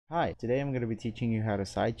Hi, today I'm going to be teaching you how to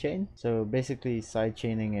sidechain. So basically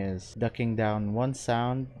sidechaining is ducking down one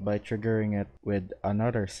sound by triggering it with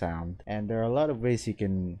another sound. And there are a lot of ways you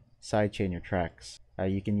can sidechain your tracks.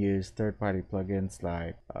 You can use third-party plugins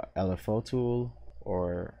like LFO Tool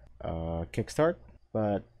or Kickstart.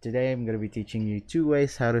 But today I'm going to be teaching you two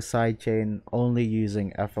ways how to sidechain only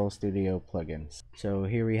using FL Studio plugins. So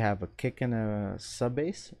here we have a kick and a sub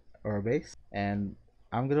bass or a bass, and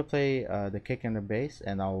I'm gonna play the kick and the bass,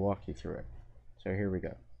 and I'll walk you through it. So here we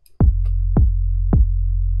go.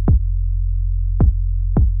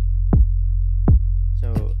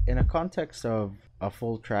 So in a context of a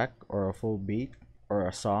full track or a full beat or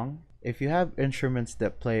a song, if you have instruments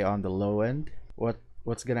that play on the low end,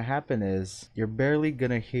 what's gonna happen is you're barely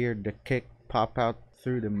gonna hear the kick pop out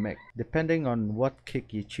through the mix, depending on what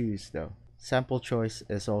kick you choose though. Sample choice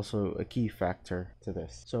is also a key factor to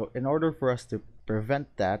this. So in order for us to prevent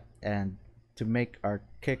that and to make our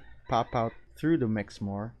kick pop out through the mix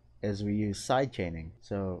more, is we use sidechaining.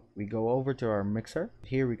 So we go over to our mixer.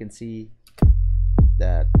 Here we can see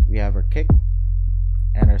that we have our kick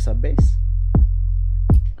and our sub bass.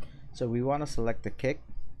 So we want to select the kick,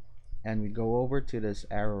 and we go over to this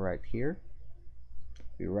arrow right here.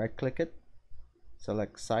 We right click it,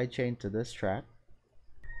 select sidechain to this track,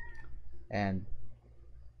 and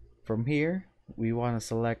from here we want to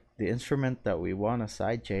select the instrument that we want to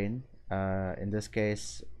sidechain, in this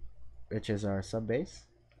case, which is our sub bass.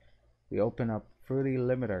 We open up Fruity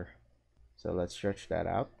Limiter, so let's stretch that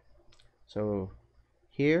out. So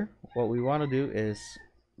here what we want to do is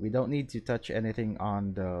we don't need to touch anything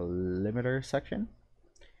on the limiter section.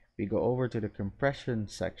 We go over to the compression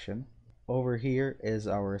section. Over here is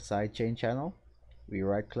our sidechain channel. We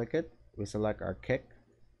right click it, we select our kick.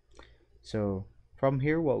 So from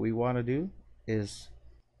here what we want to do is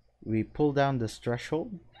we pull down this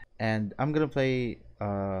threshold, and I'm gonna play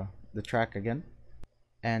the track again,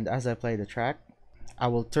 and as I play the track I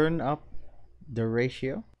will turn up the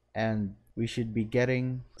ratio, and we should be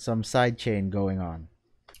getting some sidechain going on.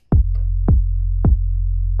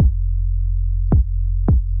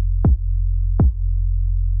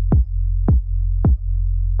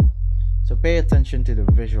 So pay attention to the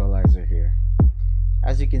visualizer here.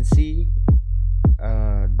 As you can see,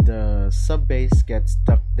 the sub bass gets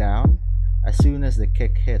ducked down as soon as the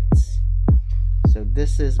kick hits. So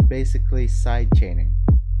this is basically sidechaining.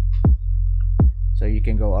 So you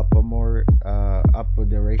can go up up with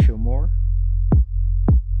the ratio more.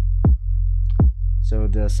 So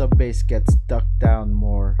the sub bass gets ducked down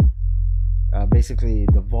more. Basically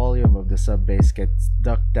the volume of the sub bass gets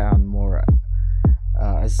ducked down more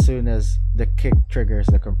as soon as the kick triggers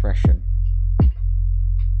the compression.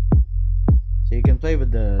 So you can play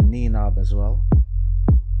with the knee knob as well.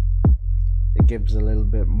 It gives a little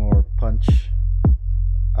bit more punch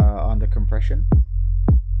on the compression.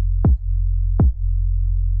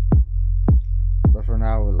 But for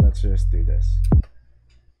now, let's just do this.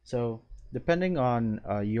 So depending on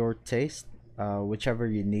your taste, whichever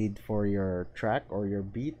you need for your track or your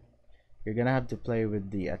beat, you're gonna have to play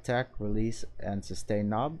with the attack, release, and sustain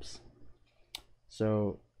knobs.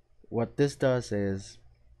 So what this does is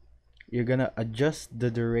you're gonna adjust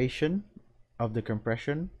the duration of the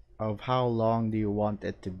compression, of how long do you want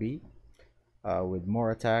it to be. With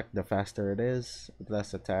more attack, the faster it is. With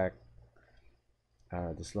less attack,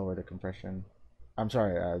 the slower the compression. I'm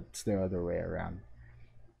sorry, it's the other way around.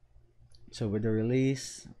 So with the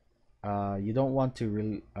release, you don't want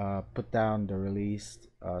to put down the release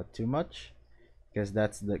too much, because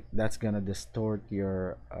that's gonna distort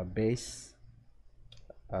your bass,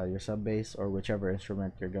 your sub bass, or whichever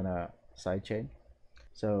instrument you're gonna sidechain.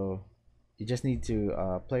 So you just need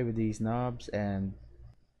to play with these knobs and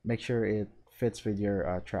make sure it fits with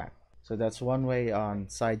your track. So that's one way on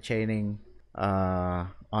sidechaining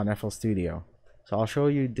on FL Studio. So I'll show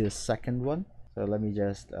you the second one. So let me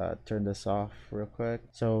just turn this off real quick.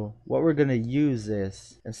 So what we're gonna use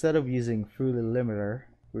is, instead of using Fruity Limiter,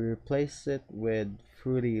 we replace it with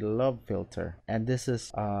Fruity Love Filter, and this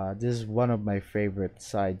is one of my favorite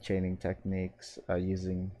sidechaining techniques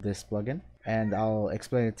using this plugin, and I'll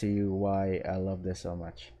explain it to you why I love this so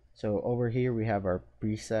much. So over here we have our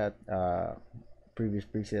preset, previous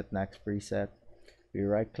preset, next preset. We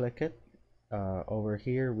right click it. Over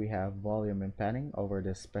here we have volume and panning over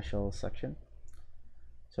this special section.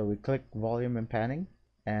 So we click volume and panning,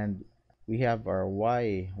 and we have our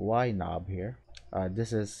Y knob here.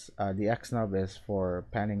 This is the X knob is for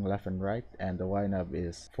panning left and right, and the Y knob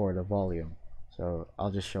is for the volume. So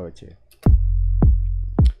I'll just show it to you.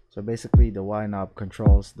 So basically the Y knob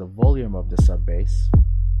controls the volume of the sub bass.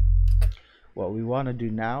 What we want to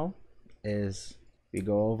do now is We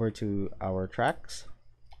go over to our tracks.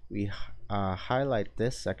 We highlight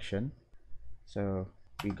this section. So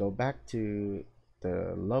we go back to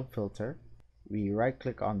the love filter. We right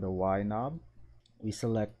click on the Y knob. We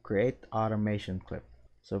select create automation clip.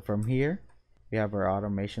 So from here, we have our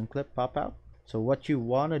automation clip pop out. So what you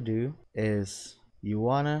want to do is you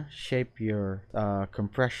want to shape your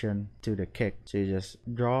compression to the kick. So you just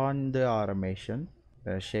draw on the automation,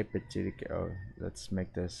 shape it to the kick. Oh, let's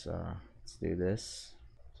make this, let's do this.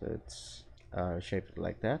 So it's shaped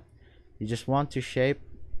like that. You just want to shape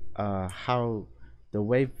how the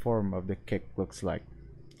waveform of the kick looks like.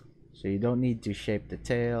 So you don't need to shape the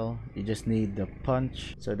tail, you just need the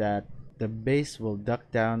punch so that the bass will duck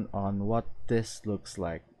down on what this looks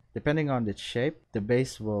like. Depending on the shape, the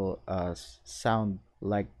bass will sound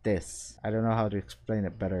like this. I don't know how to explain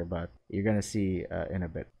it better, but you're gonna see in a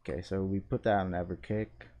bit. Okay, so we put that on every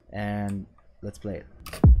kick and let's play it.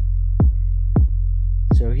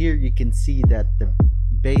 So here you can see that the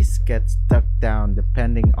bass gets ducked down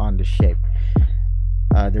depending on the shape.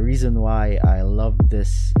 The reason why I love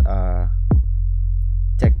this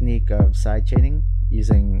technique of sidechaining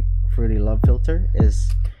using Fruity Love Filter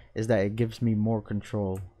is that it gives me more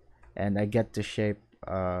control, and I get to shape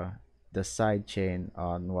the sidechain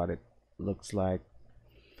on what it looks like.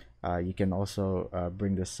 You can also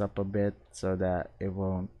bring this up a bit so that it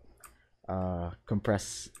won't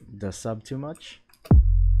compress the sub too much.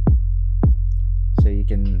 So you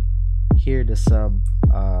can hear the sub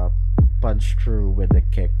punch through with the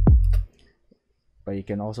kick, but you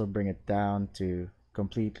can also bring it down to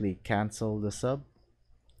completely cancel the sub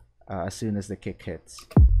as soon as the kick hits.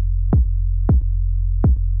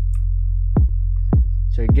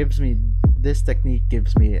 So it gives me, this technique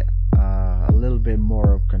gives me a little bit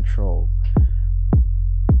more of control.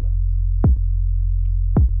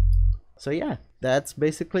 So yeah, that's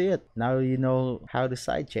basically it. Now you know how to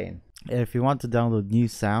sidechain. If you want to download new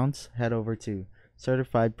sounds, head over to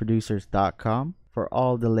certifiedproducers.com for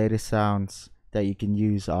all the latest sounds that you can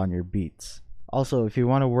use on your beats. Also, if you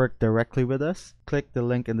want to work directly with us, click the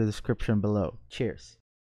link in the description below. Cheers.